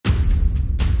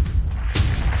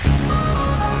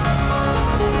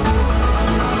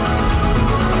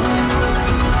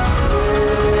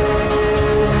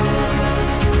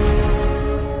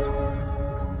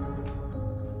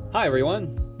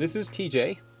This is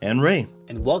TJ. And Ray.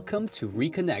 And welcome to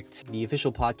Reconnect, the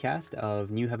official podcast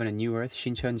of New Heaven and New Earth,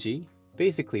 Shincheonji.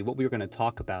 Basically, what we're going to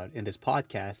talk about in this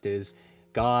podcast is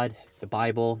God, the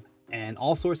Bible, and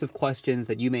all sorts of questions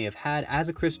that you may have had as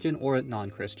a Christian or a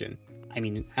non-Christian. I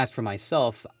mean, as for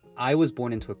myself, I was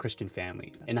born into a Christian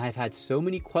family, and I've had so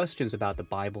many questions about the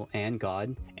Bible and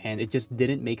God, and it just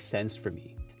didn't make sense for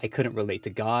me. I couldn't relate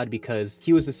to God because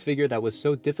he was this figure that was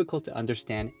so difficult to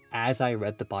understand as I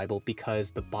read the Bible, because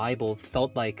the Bible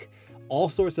felt like all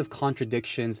sorts of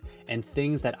contradictions and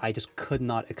things that I just could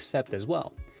not accept as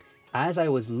well. As I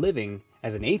was living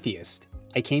as an atheist,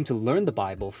 I came to learn the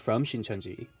Bible from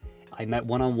Shincheonji. I met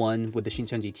one-on-one with the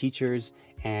Shincheonji teachers,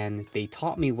 and they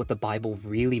taught me what the Bible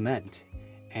really meant.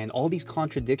 And all these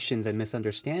contradictions and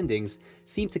misunderstandings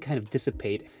seemed to kind of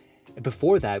dissipate.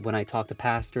 Before that, when I talked to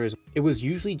pastors, it was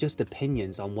usually just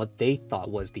opinions on what they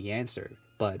thought was the answer.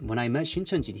 But when I met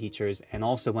Shincheonji teachers, and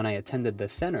also when I attended the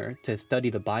center to study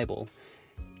the Bible,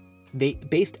 they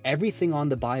based everything on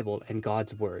the Bible and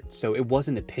God's word. So it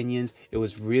wasn't opinions, it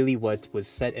was really what was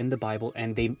said in the Bible,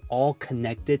 and they all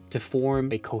connected to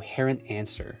form a coherent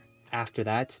answer. After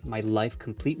that, my life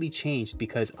completely changed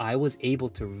because I was able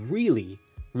to really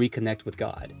reconnect with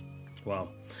God. Wow.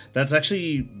 That's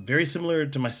actually very similar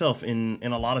to myself in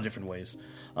a lot of different ways.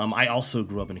 I also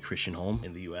grew up in a Christian home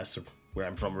in the U.S., where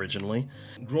I'm from originally.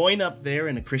 Growing up there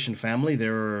in a Christian family,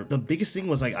 the biggest thing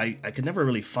was I could never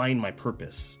really find my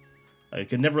purpose. I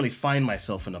could never really find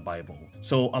myself in the Bible.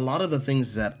 So a lot of the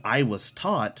things that I was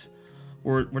taught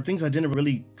were things I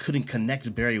couldn't connect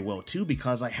very well to,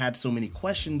 because I had so many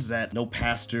questions that no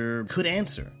pastor could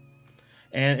answer.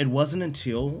 And it wasn't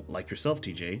until, like yourself,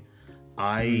 TJ,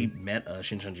 I met a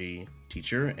Shincheonji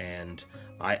teacher, and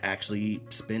I actually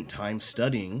spent time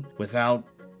studying without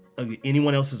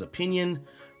anyone else's opinion,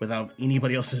 without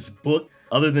anybody else's book,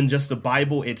 other than just the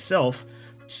Bible itself,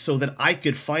 so that I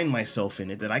could find myself in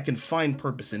it, that I can find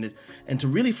purpose in it, and to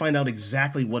really find out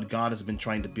exactly what God has been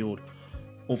trying to build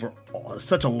over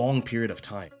such a long period of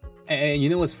time. And you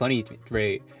know what's funny,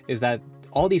 Ray, is that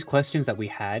all these questions that we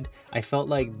had, I felt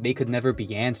like they could never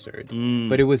be answered.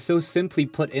 But it was so simply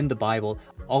put in the Bible.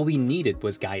 All we needed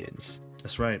was guidance.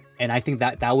 That's right. And I think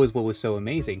that was what was so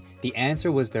amazing. The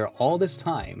answer was there all this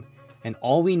time, and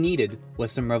all we needed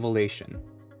was some revelation.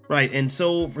 Right, and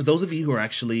so for those of you who are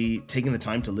actually taking the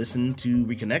time to listen to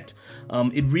Reconnect,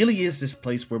 it really is this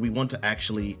place where we want to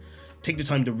actually take the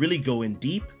time to really go in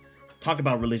deep, talk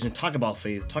about religion, talk about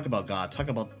faith, talk about God, talk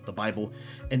about the Bible,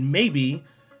 and maybe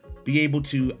be able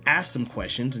to ask some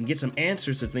questions and get some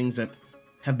answers to things that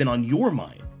have been on your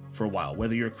mind for a while.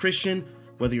 Whether you're a Christian,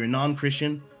 whether you're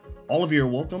non-Christian, all of you are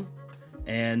welcome.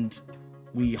 And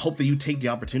we hope that you take the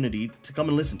opportunity to come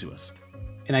and listen to us.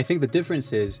 And I think the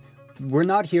difference is we're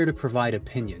not here to provide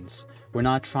opinions. We're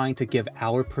not trying to give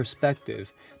our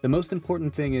perspective. The most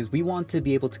important thing is we want to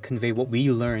be able to convey what we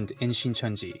learned in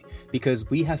Shincheonji, because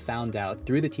we have found out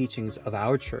through the teachings of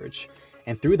our church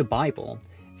and through the Bible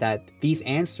that these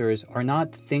answers are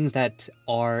not things that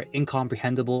are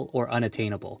incomprehensible or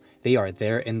unattainable. They are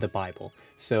there in the Bible.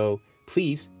 So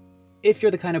please, if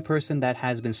you're the kind of person that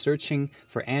has been searching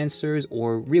for answers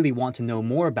or really want to know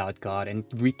more about God and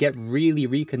get really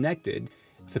reconnected,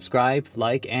 subscribe,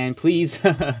 like, and please,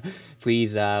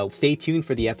 please stay tuned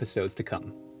for the episodes to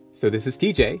come. So this is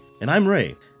TJ. And I'm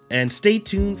Ray. And stay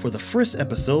tuned for the first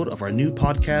episode of our new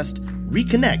podcast,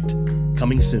 Reconnect,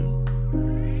 coming soon.